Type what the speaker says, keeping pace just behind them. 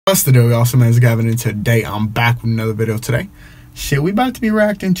What's the deal, y'all? So man's Gavin, and today I'm back with another video. Today, shit, we about to be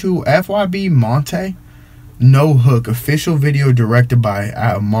reacting to FYB Montae No Hook official video directed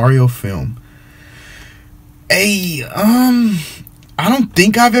by Mario Film. Hey, I don't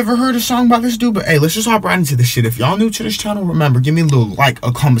think I've ever heard a song by this dude, but hey, let's just hop right into this shit. If y'all new to this channel, remember, give me a little like,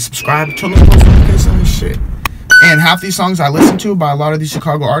 a comment, subscribe, turn on the post notifications and shit. And half these songs I listen to by a lot of these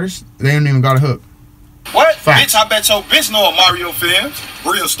Chicago artists, they don't even got a hook. What? Fact. Bitch, I bet your bitch know a Mario film.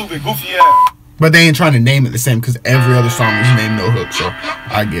 Real stupid, goofy ass. But they ain't trying to name it the same because every other song is named No Hook, so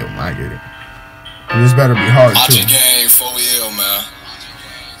I get them, I get it. But this better be hard too. Game for real, man.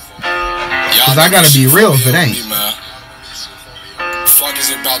 Cause I gotta be real if it ain't. Fuck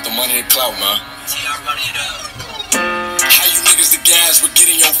is it about the money and clout, man? How you niggas the guys with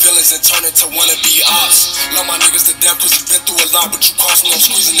getting your feelings and turn it to wanna be ops? Love my niggas to death cause you been through a lot, but you cost me, I'm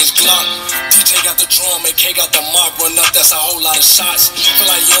squeezing this Glock. DJ got the drum, AK got the mop, run up, that's a whole lot of shots. Feel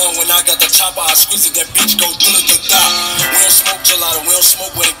like young when I got the chopper, I squeeze it, that bitch go through the dot. We don't smoke gelato, we don't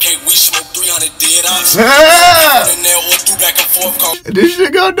smoke wedding cake, we smoke 300 dead ops. In there or through back and forth, this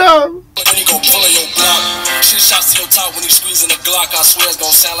shit go down. when he gon' pull on your block. Shit shots to your top when he squeezing the Glock. I swear it's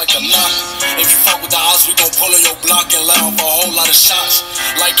gon' sound like a knock. If you fuck with the house, we gon' pull on your block and let off a whole lot of shots.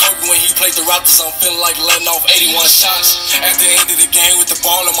 Like Kobe when he played the Raptors, I'm feeling like letting off 81 shots. At the end of the game with the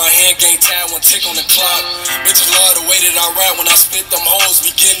ball in my hand, game time, one tick on the clock. Bitches love the way that I rap when I spit them hoes,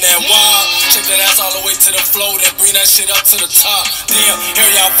 be getting that wild. Check that ass all the way to the floor, then bring that shit up to the top. Damn,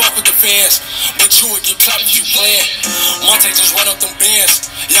 here y'all fuck with the fans, but you would get clapped if you playing. Montae just run up them bands.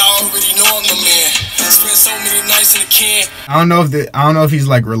 Y'all already know I'm the man. Spent so many nights in the can. I don't know if he's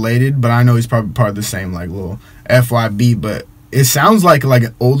like related, but I know he's probably part of the same like little FYB, but it sounds like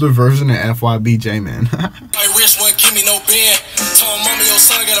an older version of FYB J-Man. I rich one, give me no band. Told mama your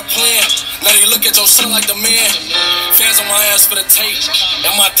son got a plan. Now they look at your son like the man. Fans on my ass for the tape.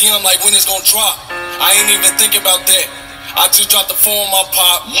 And my DM like when it's gonna drop. I ain't even think about that. I just dropped the phone on my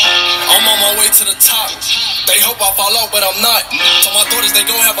pop. I'm on my way to the top. They hope I fall off, but I'm not. So my daughters, they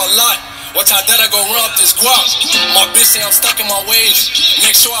gon' have a lot. Watch how that I go run up this guap. My bitch say I'm stuck in my ways.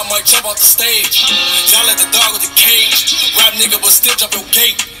 Next show I might jump off the stage. Y'all let the dog with the cage. Rap nigga but still jump your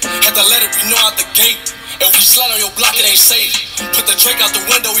gate. Had to let it be known out the gate. If we slide on your block it ain't safe. Put the Drake out the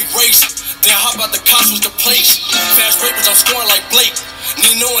window, we race. Then hop out the cops with the place. Fast breakers, I'm scoring like Blake.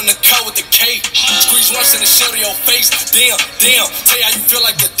 Nino in the car with the K. Squeeze once in the shell to your face. Damn, damn. Tell you how you feel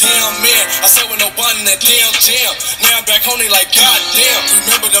like the damn man. I said with no bond in that damn jam. Now I'm back home, they like goddamn.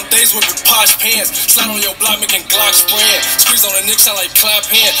 Remember them days with the posh pants. Slide on your block making Glock spread. Squeeze on the Nick sound like clap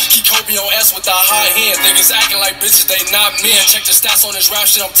hand. Keep Kobe your ass with the high hand. Niggas acting like bitches, they not men. Check the stats on this rap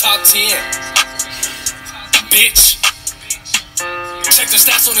shit, I'm top 10. Bitch. Check the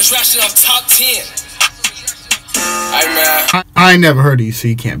stats on this rap shit, I'm top 10. Hey man, I ain't never heard of you, so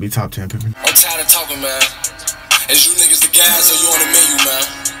you can't be top 10 Pippin. I'm tired of talking, man. Is you niggas the guys or you on the menu, man?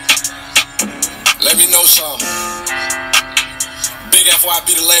 Let me know something. Big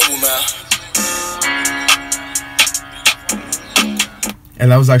FYB the label, man.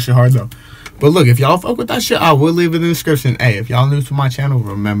 And that was actually hard though. But look, if y'all fuck with that shit, I will leave it in the description. Hey, if y'all new to my channel,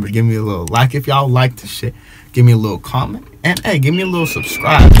 remember, give me a little like if y'all like the shit. Give me a little comment. And hey, give me a little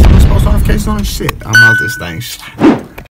subscribe. Turn on post notifications on and shit. I'm out this thing.